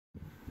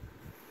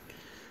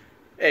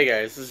Hey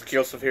guys, this is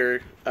Joseph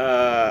here.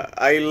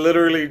 I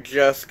literally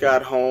just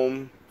got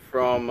home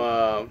from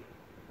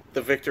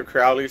the Victor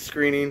Crowley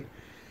screening,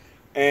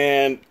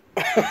 and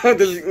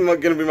this is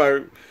gonna be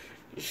my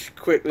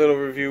quick little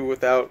review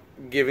without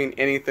giving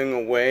anything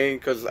away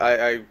because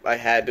I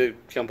had to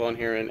jump on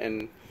here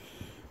and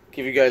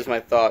give you guys my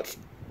thoughts.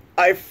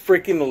 I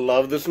freaking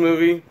love this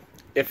movie.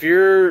 If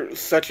you're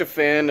such a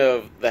fan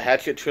of the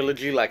Hatchet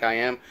trilogy like I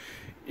am,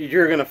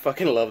 you're gonna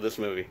fucking love this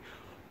movie.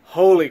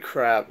 Holy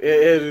crap! It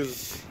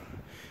is.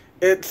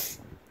 It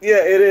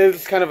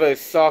is kind of a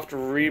soft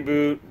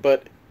reboot,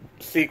 but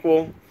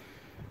sequel.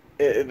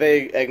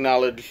 They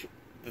acknowledge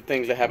the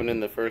things that happened in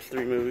the first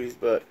three movies,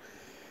 but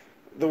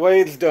the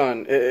way it's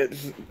done,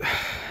 it's.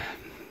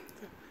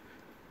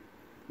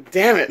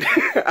 Damn it!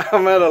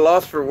 I'm at a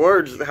loss for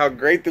words. How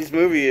great this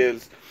movie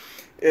is.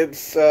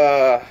 It's.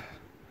 Oh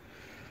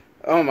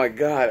my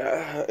god!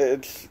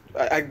 It's.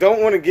 I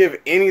don't want to give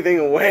anything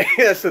away.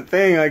 That's the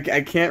thing.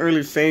 I can't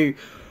really say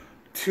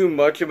too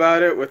much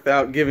about it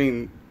without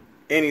giving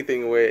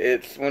anything away.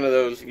 It's one of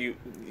those you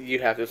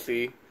have to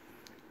see,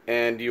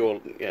 and you're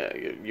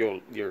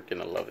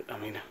gonna love it. I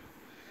mean,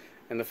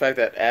 and the fact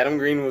that Adam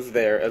Green was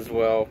there as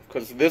well,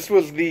 because this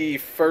was the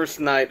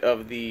first night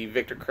of the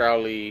Victor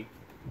Crowley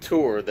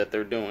tour that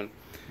they're doing,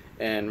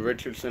 and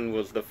Richardson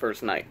was the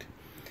first night,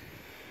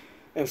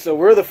 and so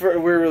we were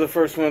the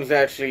first ones to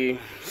actually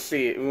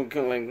see it. We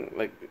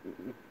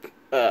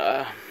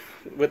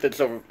with its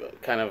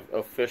kind of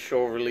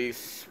official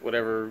release,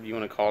 whatever you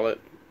want to call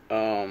it.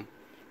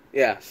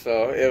 Yeah,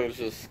 so it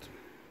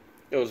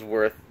was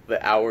worth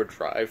the hour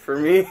drive for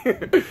me.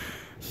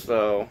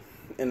 So,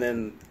 and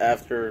then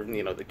after,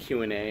 the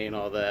Q&A and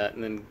all that,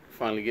 and then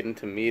finally getting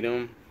to meet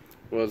him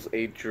was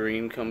a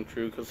dream come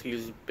true, because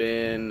he's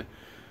been,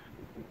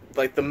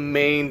 like, the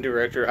main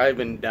director I've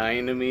been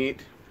dying to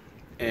meet,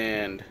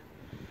 and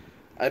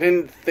I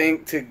didn't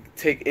think to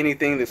take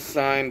anything to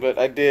sign, but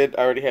I did.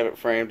 I already have it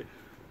framed.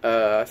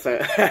 I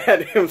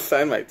had him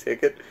sign my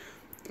ticket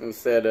and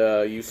said,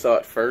 you saw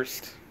it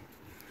first,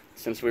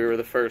 since we were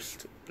the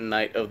first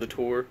night of the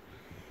tour.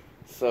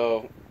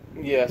 So,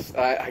 yes,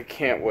 I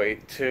can't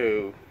wait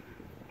to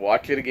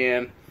watch it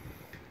again.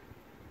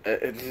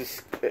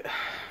 It's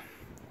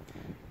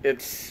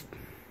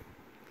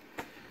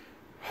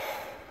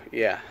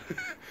yeah.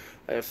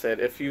 Like I said,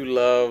 if you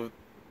love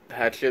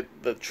Hatchet,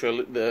 the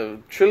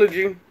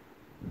trilogy,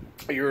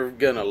 you're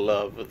gonna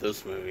love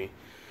this movie.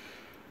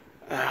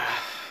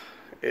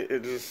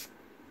 It just,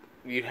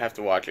 you have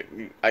to watch it.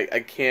 I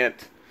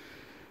can't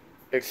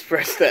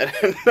express that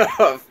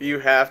enough. You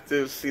have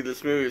to see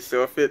this movie.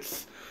 So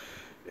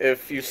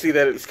if you see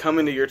that it's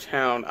coming to your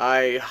town,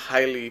 I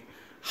highly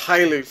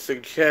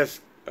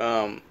suggest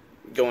going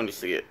to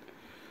see it.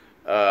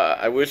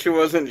 I wish it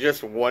wasn't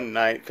just one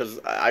night, because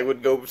I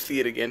would go see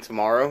it again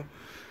tomorrow.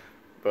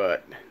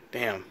 But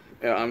damn,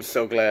 I'm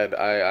so glad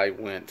I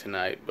went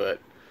tonight. But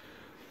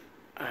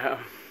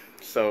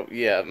so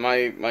yeah,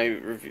 my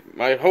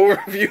whole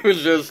review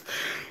is just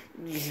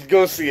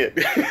go see it.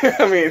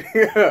 I mean,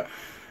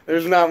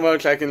 there's not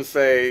much I can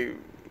say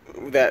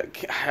that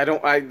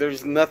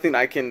there's nothing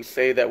I can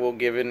say that will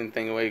give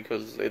anything away,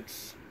 because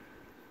it's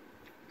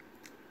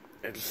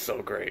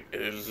so great.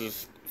 It is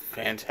just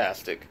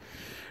fantastic,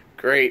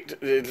 great.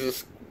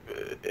 It's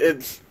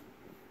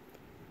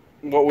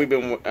what we've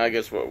been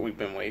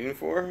waiting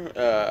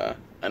for.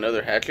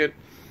 Another Hatchet.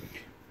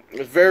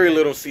 It's very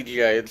little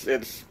CGI.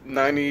 It's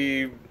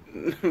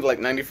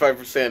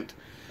 95%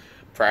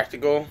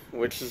 practical,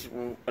 which is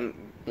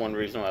one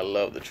reason why I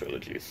love the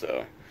trilogy.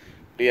 So,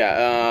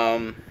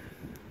 yeah,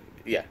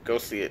 go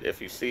see it.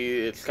 If you see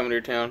it's coming to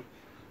your town,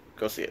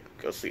 go see it.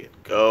 Go see it.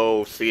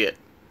 Go see it.